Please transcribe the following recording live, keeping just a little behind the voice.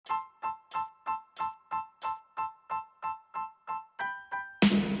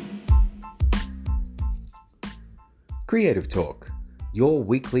Creative Talk, your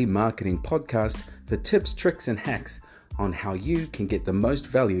weekly marketing podcast for tips, tricks, and hacks on how you can get the most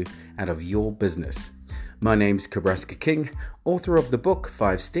value out of your business. My name's Kabraska King, author of the book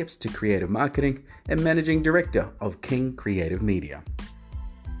 5 Steps to Creative Marketing and managing director of King Creative Media.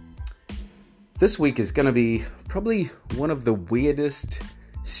 This week is going to be probably one of the weirdest,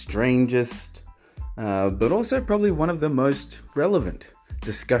 strangest, but also probably one of the most relevant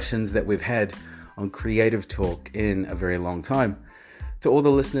discussions that we've had on Creative Talk in a very long time. To all the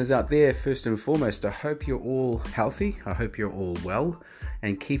listeners out there, first and foremost, I hope you're all healthy. I hope you're all well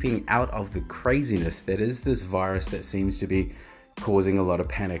and keeping out of the craziness that is this virus that seems to be causing a lot of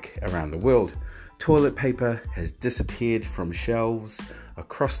panic around the world. Toilet paper has disappeared from shelves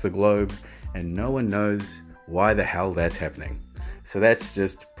across the globe and no one knows why the hell that's happening. So that's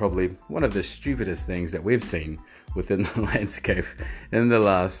just probably one of the stupidest things that we've seen within the landscape in the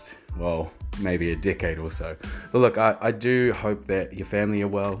last, maybe a decade or so. But look, I do hope that your family are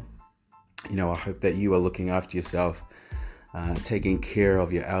well. I hope that you are looking after yourself, taking care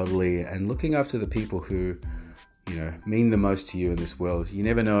of your elderly and looking after the people who, mean the most to you in this world. You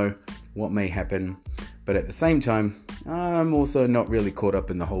never know what may happen. But at the same time, I'm also not really caught up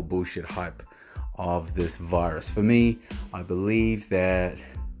in the whole bullshit hype of this virus. For me, I believe that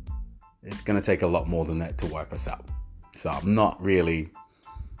it's going to take a lot more than that to wipe us out. So I'm not really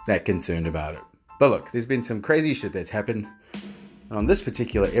that concerned about it. But look, there's been some crazy shit that's happened. And on this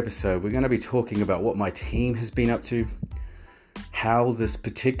particular episode, we're going to be talking about what my team has been up to, how this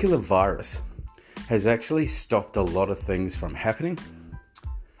particular virus has actually stopped a lot of things from happening,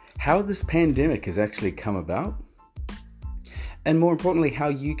 how this pandemic has actually come about, and more importantly, how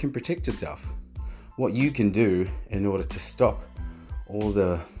you can protect yourself, what you can do in order to stop all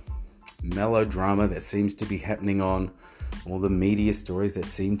the melodrama that seems to be happening on, all the media stories that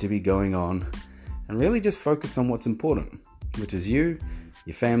seem to be going on, and really just focus on what's important, which is you,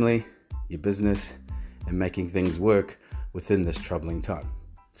 your family, your business, and making things work within this troubling time.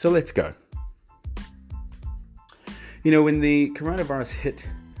 So let's go. When the coronavirus hit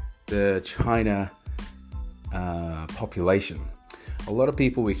the China population, a lot of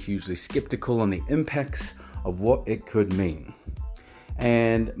people were hugely skeptical on the impacts of what it could mean.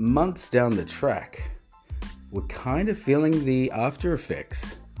 And months down the track, we're kind of feeling the after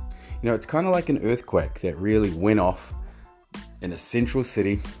effects. It's kind of like an earthquake that really went off in a central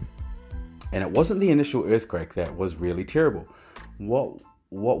city. And it wasn't the initial earthquake that was really terrible. What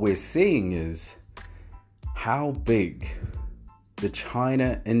we're seeing is how big the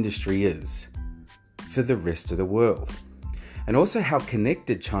China industry is for the rest of the world. And also how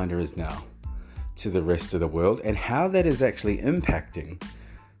connected China is now to the rest of the world and how that is actually impacting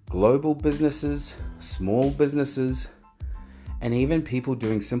global businesses, small businesses, and even people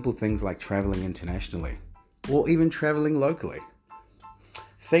doing simple things like traveling internationally or even traveling locally.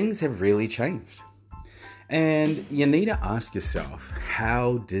 Things have really changed. And you need to ask yourself,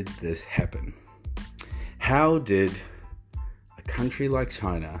 how did this happen? How did a country like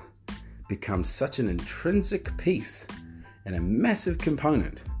China become such an intrinsic piece and a massive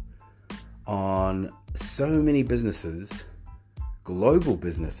component on so many businesses, global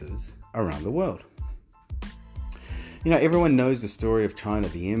businesses around the world? Everyone knows the story of China,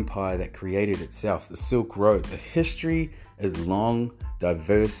 the empire that created itself, the Silk Road. The history is long,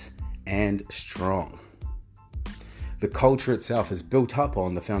 diverse, and strong. The culture itself is built up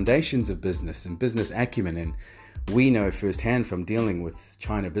on the foundations of business and business acumen, and we know firsthand from dealing with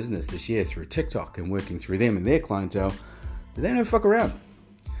China business this year through TikTok and working through them and their clientele, they don't fuck around.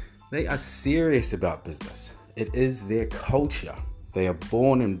 They are serious about business. It is their culture. They are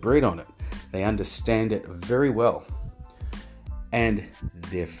born and bred on it. They understand it very well. And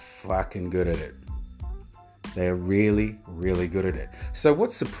they're fucking good at it. They're really, really good at it. So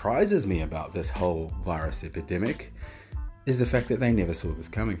what surprises me about this whole virus epidemic is the fact that they never saw this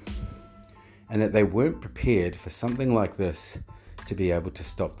coming. And that they weren't prepared for something like this to be able to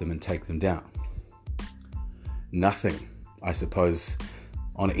stop them and take them down. Nothing, I suppose,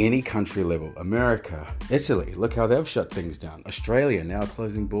 on any country level. America, Italy, look how they've shut things down. Australia now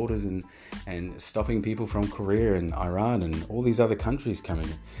closing borders and stopping people from Korea and Iran and all these other countries coming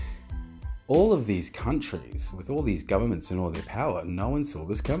in. All of these countries, with all these governments and all their power, no one saw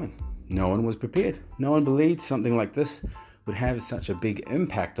this coming. No one was prepared. No one believed something like this would have such a big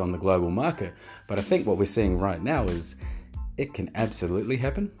impact on the global market. But I think what we're seeing right now is it can absolutely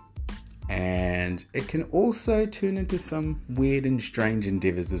happen. And it can also turn into some weird and strange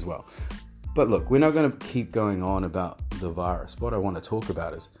endeavors as well. But look, we're not going to keep going on about the virus. What I want to talk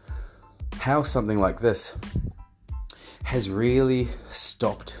about is how something like this has really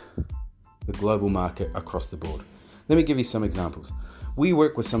stopped the global market across the board. Let me give you some examples. We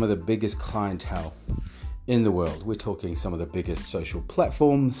work with some of the biggest clientele in the world. We're talking some of the biggest social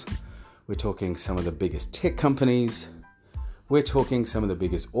platforms. We're talking some of the biggest tech companies. We're talking some of the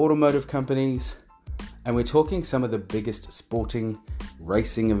biggest automotive companies. And we're talking some of the biggest sporting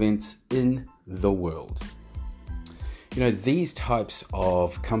racing events in the world. These types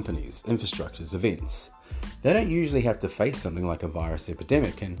of companies, infrastructures, events, they don't usually have to face something like a virus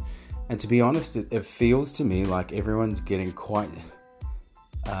epidemic. And to be honest, it feels to me like everyone's getting quite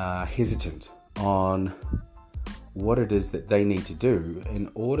hesitant on what it is that they need to do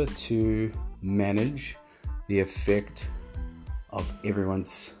in order to manage the effect of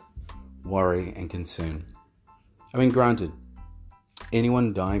everyone's worry and concern. Granted,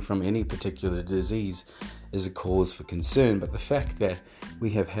 anyone dying from any particular disease is a cause for concern, but the fact that we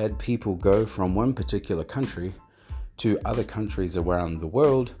have had people go from one particular country to other countries around the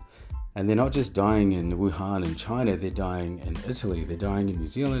world, and they're not just dying in Wuhan in China, they're dying in Italy, they're dying in New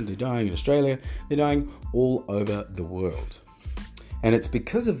Zealand, they're dying in Australia, they're dying all over the world. And it's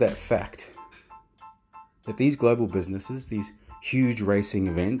because of that fact that these global businesses, these huge racing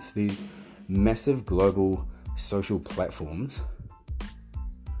events, these massive global social platforms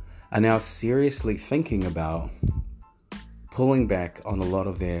are now seriously thinking about pulling back on a lot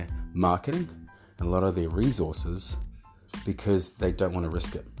of their marketing and a lot of their resources because they don't want to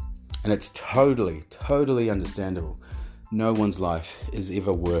risk it. And it's totally understandable. No one's life is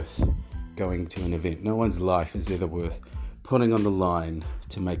ever worth going to an event. No one's life is ever worth putting on the line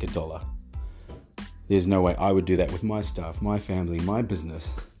to make $1. There's no way I would do that with my staff, my family, my business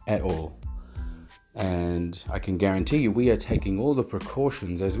at all. And I can guarantee you we are taking all the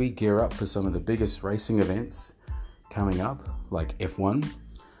precautions as we gear up for some of the biggest racing events coming up, like F1,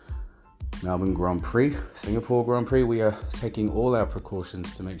 Melbourne Grand Prix, Singapore Grand Prix. We are taking all our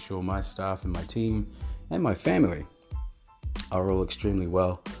precautions to make sure my staff and my team and my family are all extremely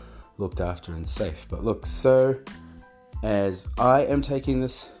well looked after and safe. But look, so as I am taking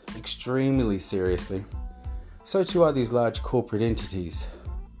this extremely seriously, so too are these large corporate entities,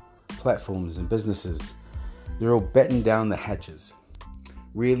 platforms and businesses. They're all batting down the hatches,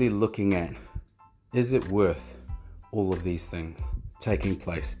 really looking at, is it worth all of these things taking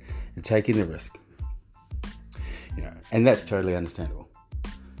place and taking the risk? And that's totally understandable.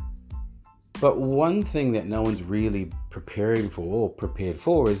 But one thing that no one's really prepared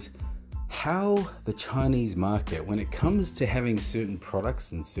for is how the Chinese market, when it comes to having certain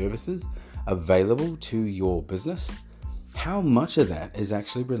products and services available to your business, how much of that is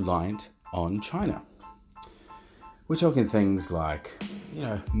actually reliant on China. We're talking things like,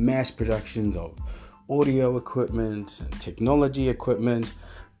 mass productions of audio equipment and technology equipment,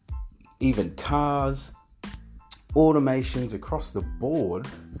 even cars, automations across the board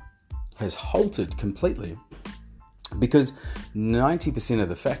has halted completely because 90% of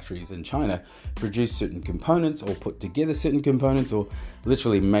the factories in China produce certain components or put together certain components or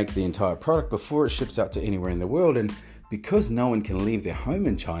literally make the entire product before it ships out to anywhere in the world. And because no one can leave their home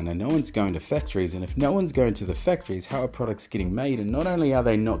in China, no one's going to factories. And if no one's going to the factories, how are products getting made? And not only are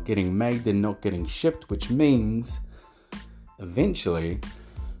they not getting made, they're not getting shipped, which means eventually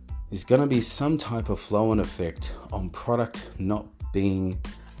there's going to be some type of flow-on effect on product not being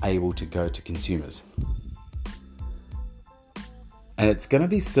able to go to consumers. And it's going to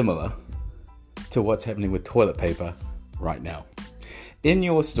be similar to what's happening with toilet paper right now. In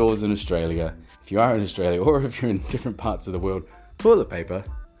your stores in Australia, if you are in Australia or if you're in different parts of the world, toilet paper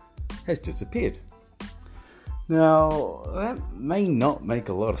has disappeared. Now, that may not make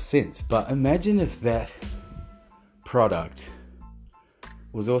a lot of sense, but imagine if that product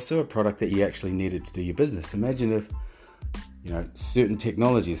was also a product that you actually needed to do your business. Imagine if, certain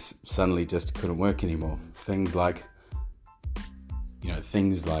technologies suddenly just couldn't work anymore. Things like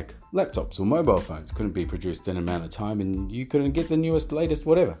laptops or mobile phones couldn't be produced in an amount of time and you couldn't get the newest, latest,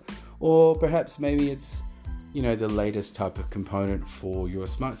 whatever. Or perhaps maybe it's, the latest type of component for your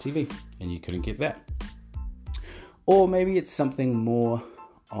smart TV and you couldn't get that. Or maybe it's something more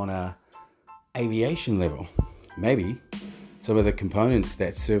on a aviation level. Maybe some of the components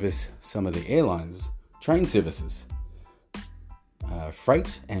that service some of the airlines, train services,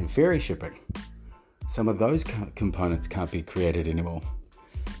 freight and ferry shipping. Some of those components can't be created anymore.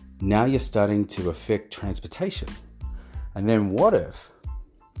 Now you're starting to affect transportation. And then what if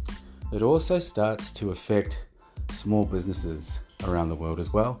it also starts to affect small businesses around the world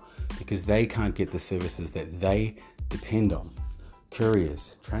as well, because they can't get the services that they depend on.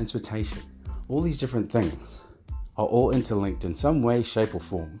 Couriers, transportation, all these different things are all interlinked in some way, shape or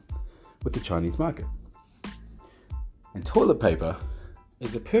form with the Chinese market. And toilet paper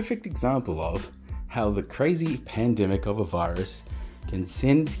is a perfect example of how the crazy pandemic of a virus can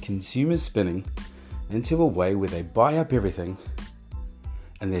send consumers spinning into a way where they buy up everything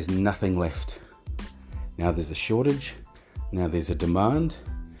and there's nothing left. Now there's a shortage, now there's a demand,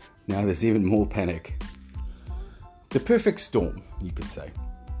 now there's even more panic. The perfect storm, you could say.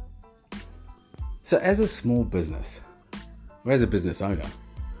 So as a small business, or as a business owner,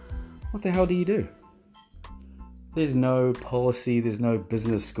 what the hell do you do? There's no policy, there's no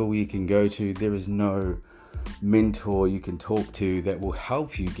business school you can go to, there is no mentor you can talk to that will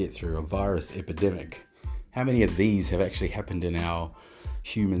help you get through a virus epidemic. How many of these have actually happened in our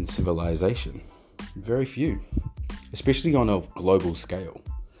human civilization? Very few, especially on a global scale,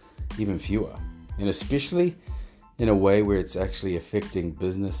 even fewer, and especially in a way where it's actually affecting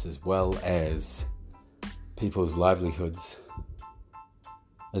business as well as people's livelihoods,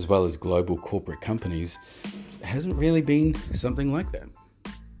 as well as global corporate companies. It hasn't really been something like that.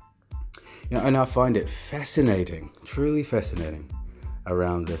 And I find it fascinating, truly fascinating,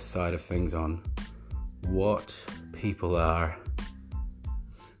 around this side of things on what people are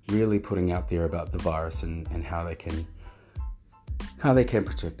really putting out there about the virus and how they can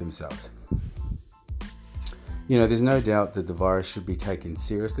protect themselves. There's no doubt that the virus should be taken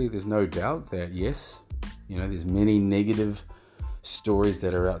seriously. There's no doubt that, yes, there's many negative stories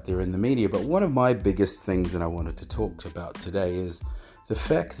that are out there in the media. But one of my biggest things that I wanted to talk about today is the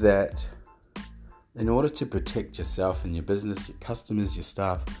fact that in order to protect yourself and your business, your customers, your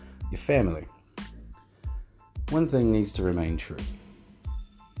staff, your family, one thing needs to remain true.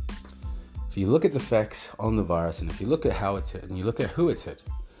 If you look at the facts on the virus, and if you look at how it's hit, and you look at who it's hit,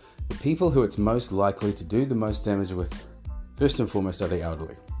 the people who it's most likely to do the most damage with, first and foremost, are the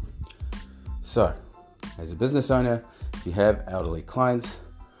elderly. So, as a business owner, if you have elderly clients,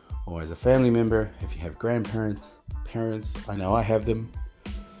 or as a family member, if you have grandparents, parents, I know I have them,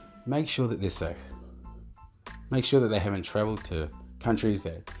 make sure that they're safe. Make sure that they haven't traveled to countries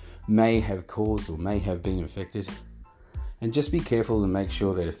that may have caused or may have been infected. And just be careful and make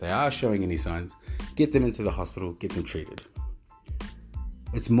sure that if they are showing any signs, get them into the hospital, get them treated.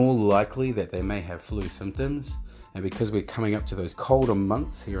 It's more likely that they may have flu symptoms, and because we're coming up to those colder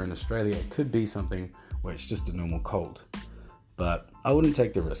months here in Australia, it could be something where it's just a normal cold. But I wouldn't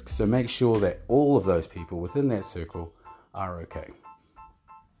take the risk, so make sure that all of those people within that circle are okay.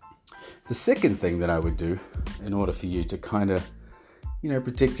 The second thing that I would do in order for you to kind of,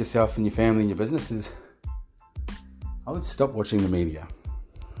 protect yourself and your family and your business is I would stop watching the media.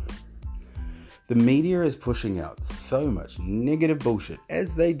 The media is pushing out so much negative bullshit,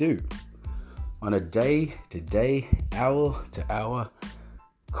 as they do, on a day-to-day, hour-to-hour,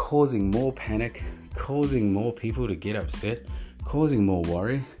 causing more panic, causing more people to get upset, causing more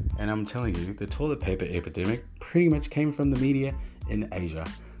worry. And I'm telling you, the toilet paper epidemic pretty much came from the media in Asia,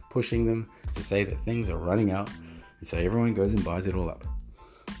 pushing them to say that things are running out, and so everyone goes and buys it all up.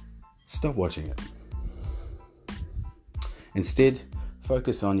 Stop watching it. Instead,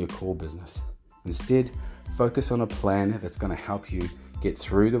 focus on your core business. Instead, focus on a plan that's going to help you get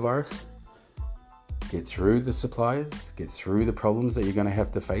through the virus, get through the suppliers, get through the problems that you're going to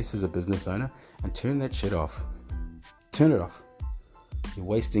have to face as a business owner, and turn that shit off. Turn it off. You're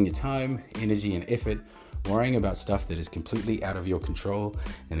wasting your time, energy, and effort worrying about stuff that is completely out of your control,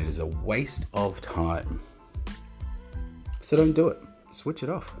 and it is a waste of time. So don't do it. Switch it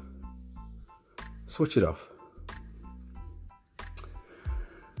off. Switch it off.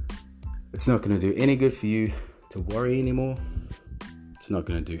 It's not going to do any good for you to worry anymore. It's not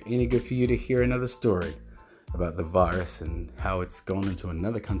going to do any good for you to hear another story about the virus and how it's gone into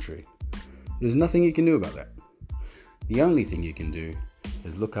another country. There's nothing you can do about that. The only thing you can do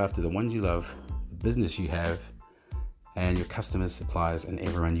is look after the ones you love, the business you have, and your customers, suppliers, and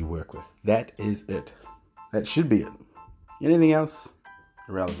everyone you work with. That is it. That should be it. Anything else?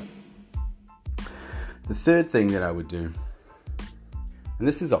 Irrelevant. The third thing that I would do, and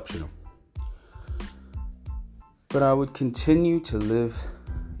this is optional, but I would continue to live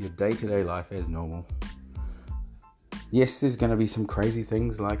your day-to-day life as normal. Yes, there's going to be some crazy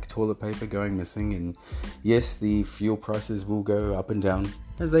things like toilet paper going missing, and yes, the fuel prices will go up and down,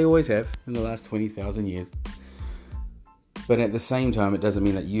 as they always have in the last 20,000 years. But at the same time, it doesn't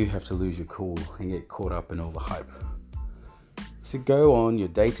mean that you have to lose your cool and get caught up in all the hype. So go on your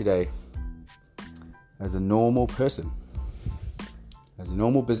day-to-day as a normal person, as a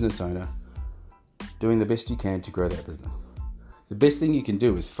normal business owner, doing the best you can to grow that business. The best thing you can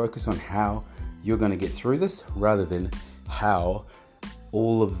do is focus on how you're going to get through this rather than how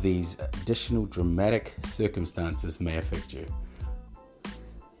all of these additional dramatic circumstances may affect you.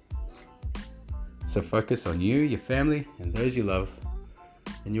 So focus on you, your family, and those you love,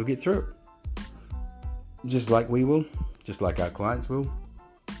 and you'll get through it. just like we will, just like our clients will,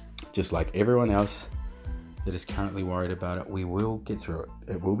 just like everyone else that is currently worried about it, we will get through it.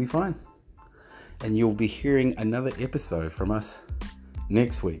 It will be fine. And you'll be hearing another episode from us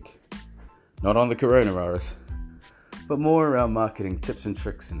next week. Not on the coronavirus, but more around marketing tips and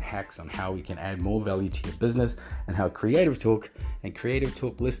tricks and hacks on how we can add more value to your business, and how Creative Talk and Creative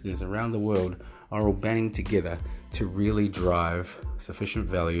Talk listeners around the world are all banding together to really drive sufficient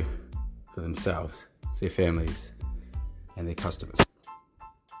value for themselves, their families, and their customers.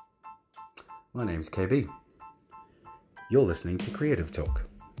 My name's KB. You're listening to Creative Talk.